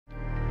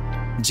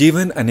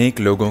जीवन अनेक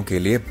लोगों के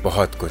लिए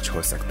बहुत कुछ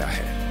हो सकता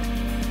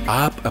है।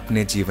 आप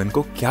अपने जीवन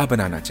को क्या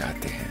बनाना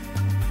चाहते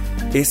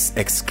हैं? इस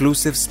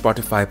एक्सक्लूसिव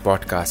स्पॉटिफाई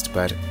पॉडकास्ट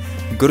पर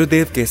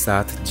गुरुदेव के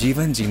साथ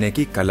जीवन जीने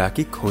की कला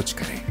की खोज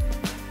करें।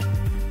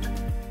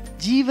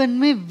 जीवन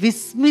में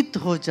विस्मित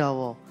हो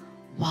जाओ।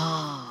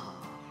 वाह,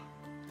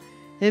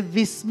 ये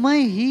विस्मय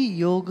ही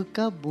योग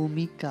का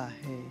भूमिका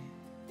है।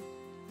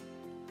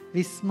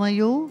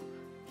 विस्मयो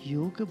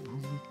योग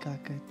भूमिका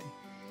कहते हैं।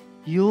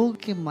 योग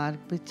के मार्ग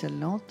पे चल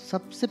रहा हूं तो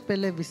सबसे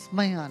पहले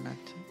विस्मय आना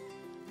चाहिए।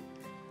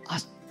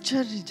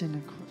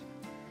 आश्चर्यजनक हो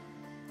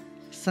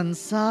जाए,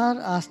 संसार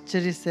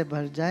आश्चर्य से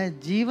भर जाए,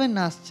 जीवन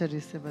आश्चर्य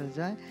से भर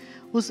जाए,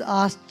 उस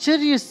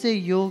आश्चर्य से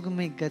योग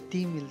में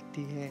गति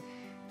मिलती है।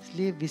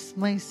 इसलिए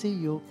विस्मय से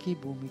योग की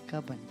भूमिका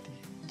बनती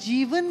है।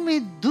 जीवन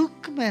में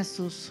दुख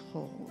महसूस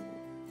हो,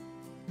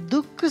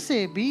 दुख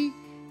से भी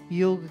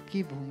योग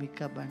की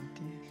भूमिका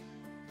बनती है।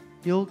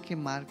 योग के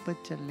मार्ग पर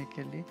चलने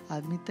के लिए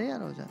आदमी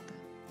तैयार हो जाता है।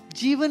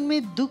 जीवन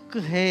में दुख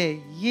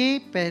है, ये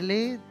पहले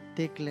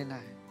देख लेना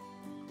है,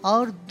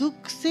 और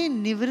दुख से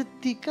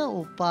निवृत्ति का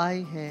उपाय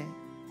है।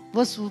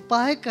 उस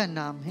उपाय का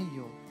नाम है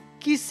योग।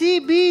 किसी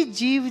भी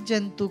जीव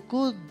जंतु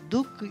को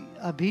दुख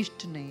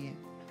अभीष्ट नहीं है,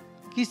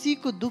 किसी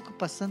को दुख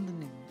पसंद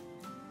नहीं है।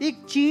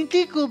 एक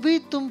चींटी को भी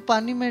तुम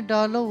पानी में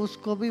डालो,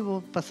 उसको भी वो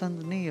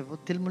पसंद नहीं है, वो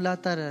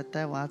तिलमुलाता रहता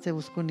है, वहां से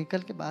उसको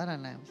निकल के बाहर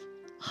आना है।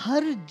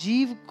 हर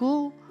जीव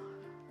को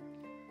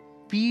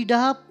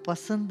पीड़ा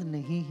पसंद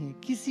नहीं है,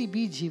 किसी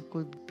भी जीव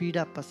को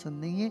पीड़ा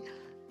पसंद नहीं है।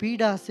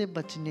 पीड़ा से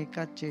बचने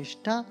का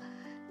चेष्टा,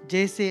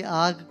 जैसे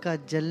आग का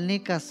जलने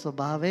का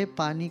स्वभाव है,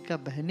 पानी का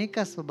बहने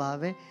का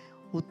स्वभाव है,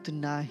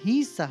 उतना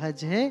ही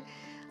सहज है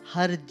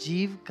हर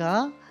जीव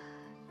का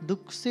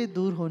दुख से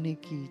दूर होने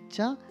की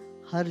इच्छा।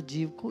 हर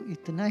जीव को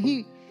इतना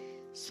ही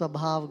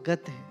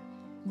स्वभावगत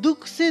है।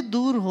 दुख से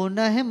दूर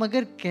होना है,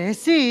 मगर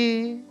कैसे?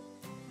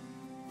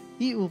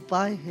 ये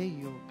उपाय है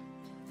योग।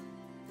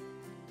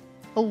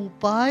 और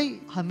उपाय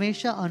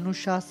हमेशा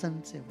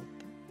अनुशासन से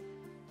होता है।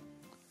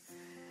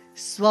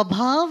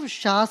 स्वभाव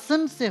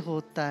शासन से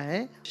होता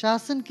है।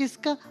 शासन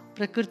किसका?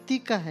 प्रकृति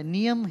का है,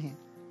 नियम है।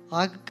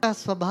 आग का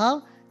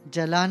स्वभाव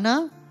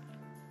जलाना,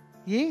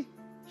 ये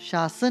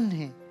शासन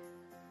है।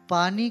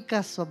 पानी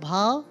का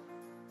स्वभाव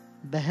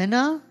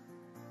बहना,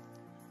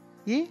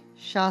 ये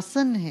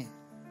शासन है।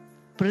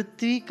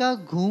 पृथ्वी का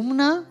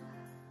घूमना,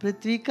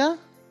 पृथ्वी का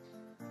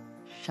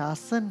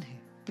शासन है।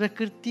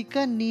 प्रकृति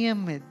का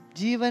नियम है।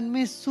 जीवन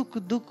में सुख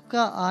दुख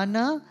का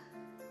आना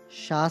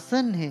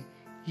शासन है।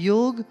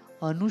 योग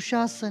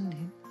अनुशासन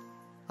है।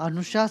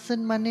 अनुशासन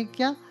माने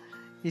क्या?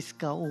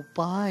 इसका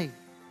उपाय,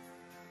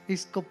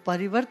 इसको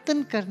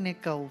परिवर्तन करने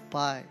का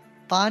उपाय।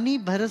 पानी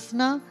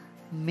बरसना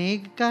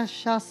मेघ का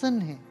शासन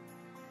है,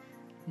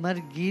 मगर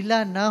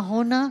गीला ना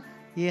होना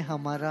ये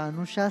हमारा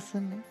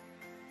अनुशासन है।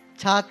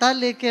 छाता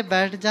लेके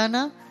बैठ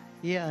जाना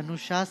ये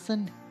अनुशासन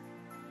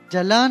है।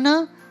 जलाना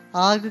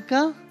आग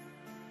का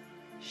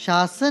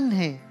शासन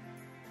है।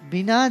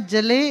 बिना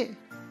जले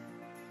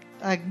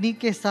अग्नि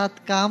के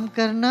साथ काम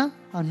करना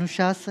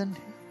अनुशासन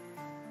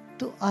है।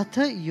 तो अथ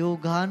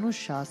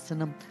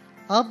योगानुशासनम।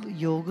 अब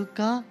योग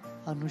का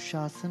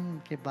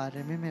अनुशासन के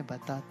बारे में मैं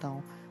बताता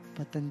हूँ।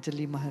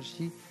 पतंजलि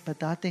महर्षि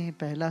बताते हैं,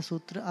 पहला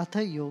सूत्र अथ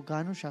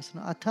योगानुशासन।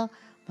 अथ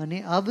माने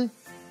अब,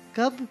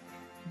 कब?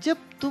 जब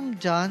तुम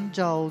जान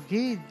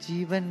जाओगे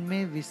जीवन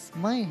में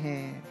विस्मय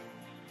है,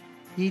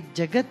 ये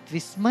जगत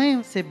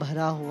विस्मय से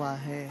भरा हुआ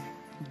है,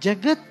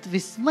 जगत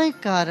विस्मय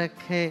कारक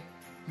है,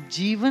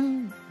 जीवन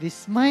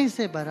विस्मय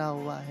से भरा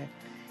हुआ है,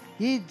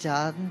 ये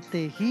जानते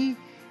ही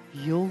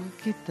योग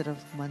की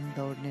तरफ मन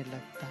दौड़ने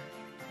लगता है।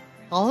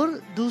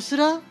 और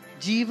दूसरा,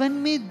 जीवन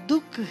में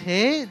दुख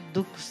है,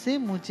 दुख से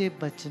मुझे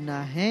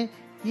बचना है,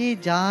 ये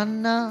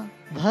जानना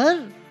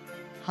भर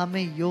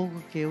हमें योग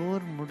के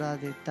ओर मुड़ा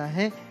देता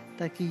है,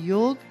 ताकि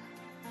योग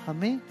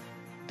हमें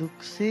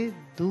दुख से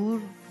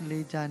दूर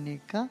ले जाने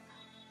का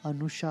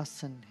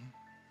अनुशासन है।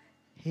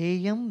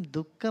 हेयम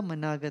दुख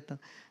मनागतम।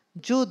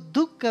 जो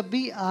दुख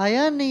कभी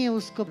आया नहीं है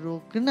उसको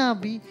रोकना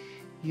भी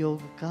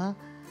योग का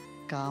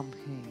काम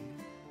है।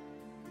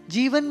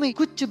 जीवन में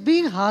कुछ भी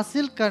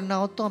हासिल करना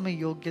हो तो हमें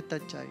योग्यता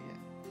चाहिए,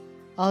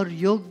 और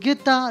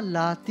योग्यता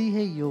लाती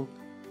है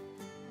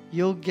योग।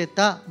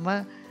 योग्यता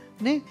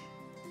माने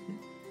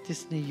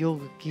जिसने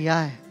योग किया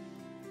है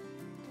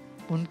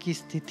उनकी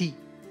स्थिति।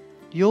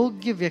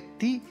 योग्य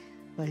व्यक्ति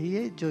वही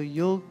है जो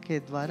योग के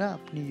द्वारा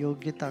अपनी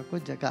योग्यता को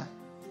जगा।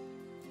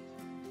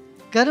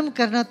 कर्म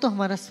करना तो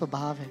हमारा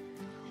स्वभाव है,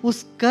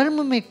 उस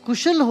कर्म में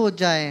कुशल हो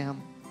जाए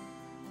हम,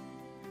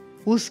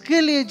 उसके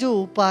लिए जो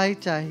उपाय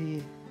चाहिए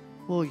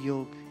वो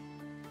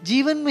योग।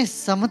 जीवन में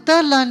समता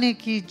लाने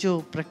की जो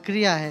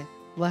प्रक्रिया है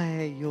वह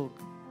है योग।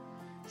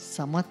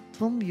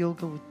 समत्वम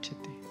योग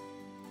उच्यते,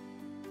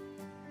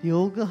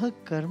 योगः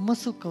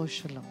कर्मसु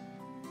कौशलम।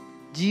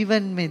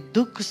 जीवन में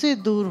दुख से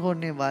दूर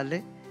होने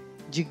वाले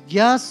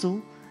जिज्ञासु,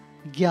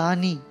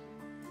 ज्ञानी,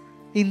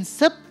 इन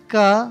सब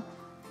का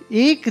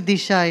एक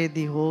दिशा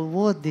यदि हो,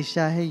 वो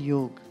दिशा है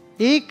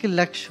योग। एक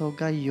लक्ष्य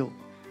होगा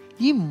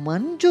योग। ये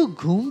मन जो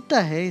घूमता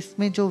है,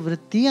 इसमें जो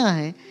वृत्तियां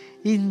हैं,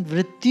 इन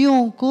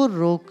वृत्तियों को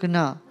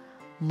रोकना,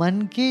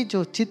 मन के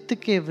जो चित्त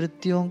के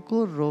वृत्तियों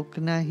को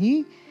रोकना ही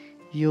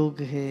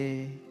योग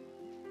है।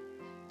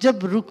 जब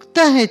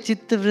रुकता है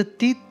चित्त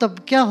वृत्ति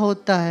तब क्या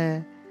होता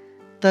है?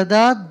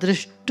 तदा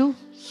दृष्टु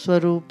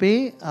स्वरूपे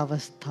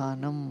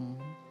अवस्थानम।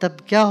 तब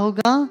क्या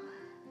होगा?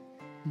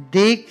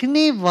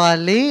 देखने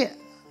वाले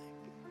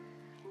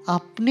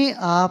अपने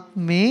आप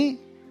में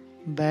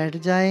बैठ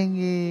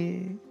जाएंगे,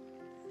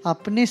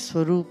 अपने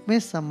स्वरूप में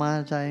समा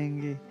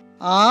जाएंगे।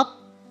 आप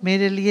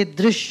मेरे लिए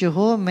दृश्य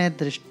हो, मैं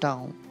दृष्टा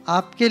हूँ।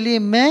 आपके लिए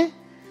मैं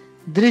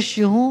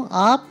दृश्य हूँ,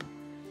 आप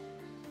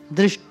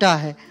दृष्टा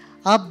है।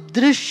 अब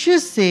दृश्य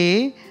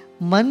से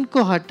मन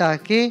को हटा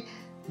के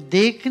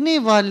देखने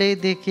वाले,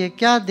 देखिए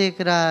क्या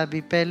देख रहा है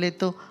अभी? पहले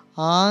तो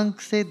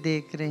आंख से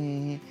देख रहे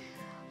हैं।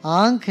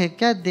 आंख है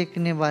क्या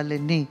देखने वाले?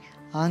 नहीं,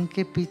 आंख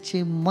के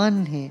पीछे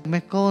मन है।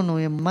 मैं कौन हूँ?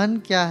 ये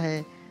मन क्या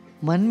है?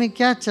 मन में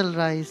क्या चल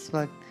रहा है इस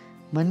वक्त?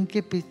 मन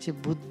के पीछे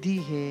बुद्धि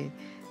है।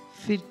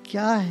 फिर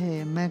क्या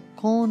है? मैं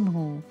कौन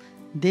हूँ?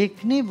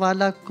 देखने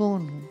वाला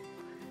कौन हूँ?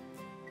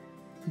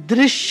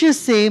 दृश्य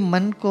से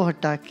मन को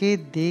हटा के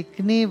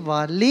देखने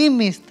वाले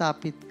में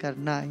स्थापित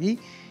करना ही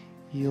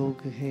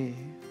योग है।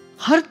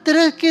 हर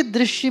तरह के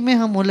दृश्य में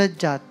हम उलझ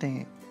जाते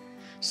हैं।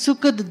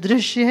 सुखद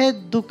दृश्य है,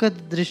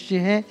 दुखद दृश्य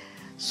है,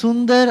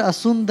 सुंदर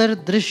असुंदर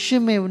दृश्य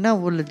में न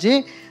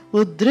उलझे,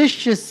 वो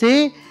दृश्य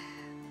से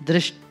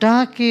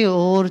दृष्टा के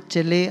ओर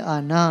चले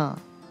आना,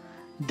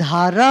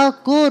 धारा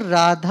को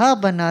राधा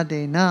बना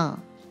देना।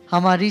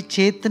 हमारी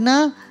चेतना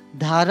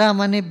धारा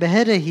माने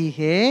बह रही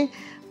है,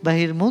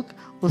 बहिर्मुख,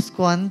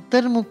 उसको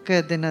अंतर्मुख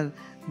कर देना,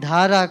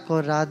 धारा को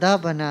राधा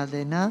बना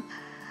देना।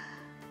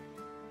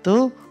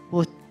 तो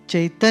वो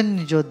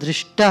चैतन्य जो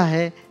दृष्टा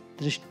है,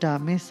 दृष्टा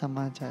में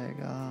समा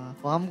जाएगा।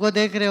 वो हमको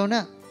देख रहे हो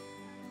ना,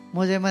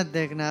 मुझे मत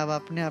देखना। अब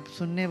अपने आप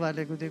सुनने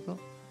वाले को देखो,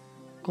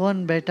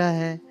 कौन बैठा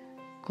है,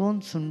 कौन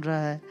सुन रहा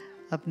है।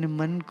 अपने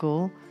मन को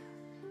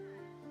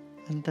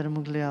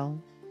अंतर्मुख ले आओ,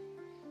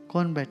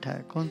 कौन बैठा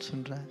है, कौन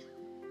सुन रहा है।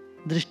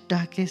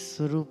 दृष्टा के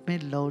स्वरूप में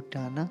लौट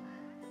आना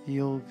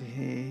योग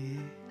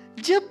है।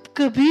 जब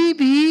कभी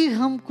भी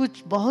हम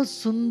कुछ बहुत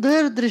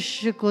सुंदर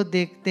दृश्य को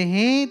देखते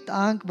हैं तो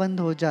आंख बंद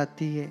हो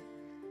जाती है।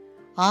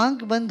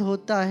 आंख बंद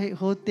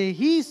होते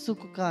ही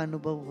सुख का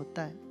अनुभव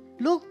होता है।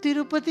 लोग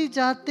तिरुपति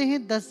जाते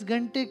हैं, 10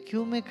 घंटे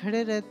क्यू में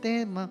खड़े रहते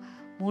हैं,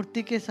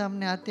 मूर्ति के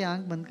सामने आते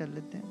आंख बंद कर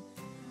लेते हैं।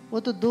 वो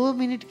तो 2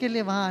 मिनट के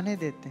लिए वहां आने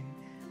देते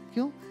हैं।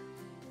 क्यों?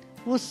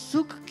 वो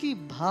सुख की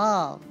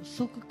भाव,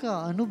 सुख का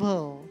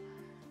अनुभव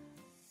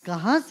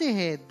कहाँ से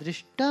है?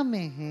 दृष्टा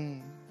में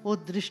है। वो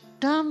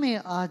दृष्टा में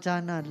आ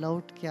जाना,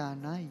 लौट के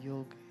आना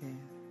योग है।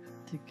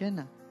 ठीक है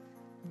ना?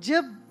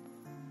 जब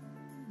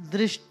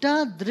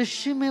दृष्टा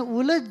दृश्य में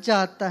उलझ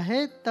जाता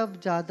है तब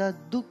ज्यादा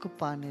दुख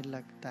पाने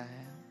लगता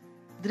है।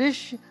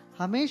 दृश्य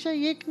हमेशा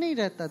एक नहीं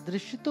रहता,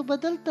 दृश्य तो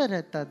बदलता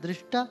रहता,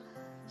 दृष्टा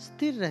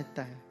स्थिर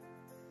रहता है।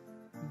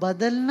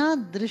 बदलना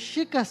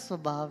दृश्य का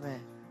स्वभाव है,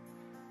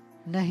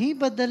 नहीं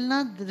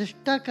बदलना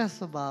दृष्टा का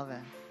स्वभाव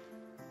है।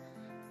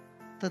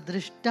 तो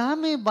दृष्टा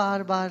में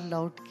बार बार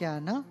लौट के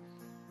आना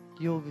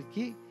योग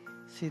की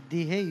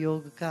सिद्धि है,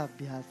 योग का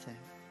अभ्यास है।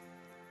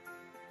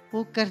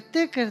 वो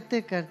करते करते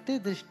करते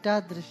दृष्टा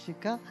दृश्य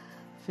का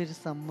फिर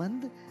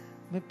संबंध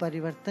में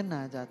परिवर्तन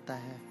आ जाता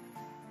है,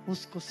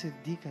 उसको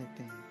सिद्धि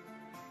कहते हैं।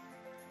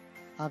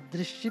 अब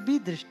दृश्य भी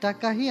दृष्टा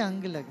का ही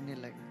अंग लगने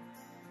लगे।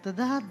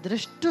 तथा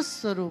दृष्ट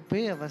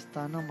स्वरूपे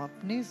अवस्थानम,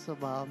 अपने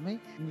स्वभाव में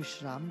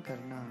विश्राम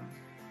करना,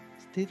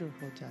 स्थिर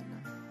हो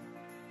जाना,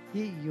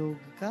 ये योग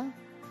का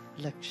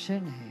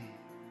लक्षण है।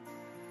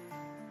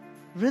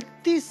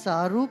 वृत्ति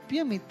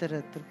सारूप्यम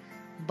इतरत्र,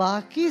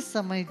 बाकी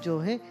समय जो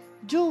है,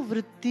 जो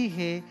वृत्ति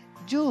है,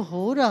 जो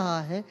हो रहा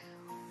है,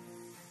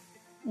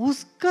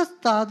 उसका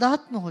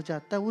तादात्म्य हो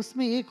जाता है,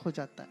 उसमें एक हो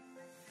जाता है।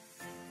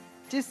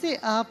 जैसे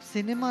आप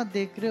सिनेमा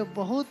देख रहे हो,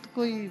 बहुत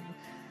कोई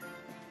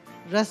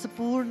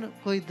रसपूर्ण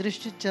कोई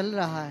दृश्य चल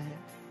रहा है,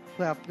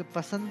 कोई आपके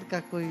पसंद का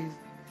कोई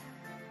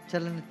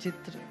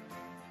चलनचित्र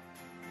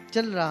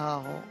चल रहा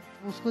हो,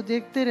 उसको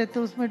देखते रहते,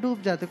 उसमें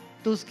डूब जाते।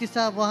 तो उसके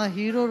साथ वहाँ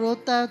हीरो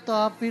रोता है तो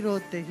आप भी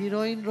रोते,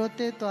 हीरोइन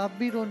रोते तो आप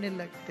भी रोने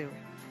लगते हो।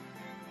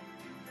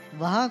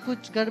 वहाँ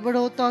कुछ गड़बड़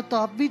होता हो तो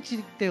आप भी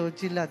चीखते हो,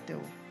 चिल्लाते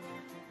हो।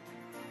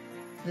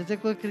 जैसे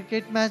कोई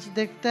क्रिकेट मैच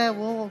देखता है,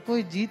 वो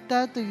कोई जीतता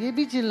है तो ये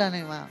भी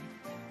चिल्लाने, वहाँ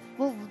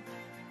वो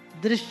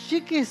दृश्य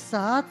के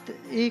साथ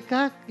एक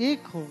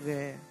हो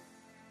गए।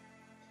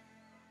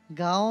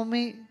 गाँव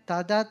में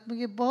तादात्म्य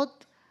के बहुत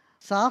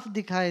साफ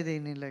दिखाई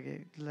देने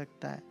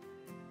लगता है।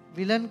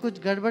 विलन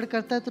कुछ गड़बड़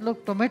करता है तो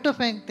लोग टोमेटो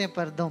फेंकते हैं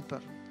पर्दों पर,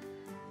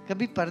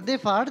 कभी पर्दे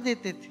फाड़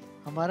देते थे।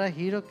 हमारा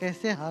हीरो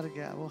कैसे हार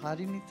गया? वो हार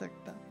ही नहीं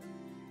सकता।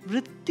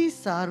 वृत्ति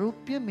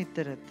सारूप्य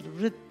मित्रत्र,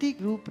 वृत्ति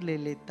रूप ले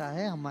लेता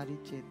है हमारी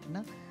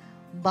चेतना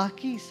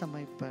बाकी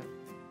समय पर,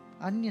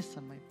 अन्य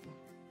समय पर।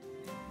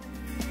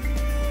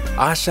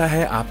 आशा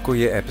है आपको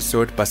ये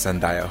एपिसोड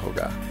पसंद आया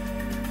होगा।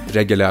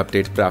 रेगुलर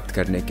अपडेट प्राप्त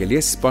करने के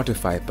लिए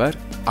स्पॉटिफाई पर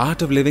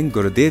आर्ट ऑफ लिविंग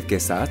गुरुदेव के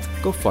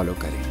साथ को फॉलो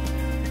करें।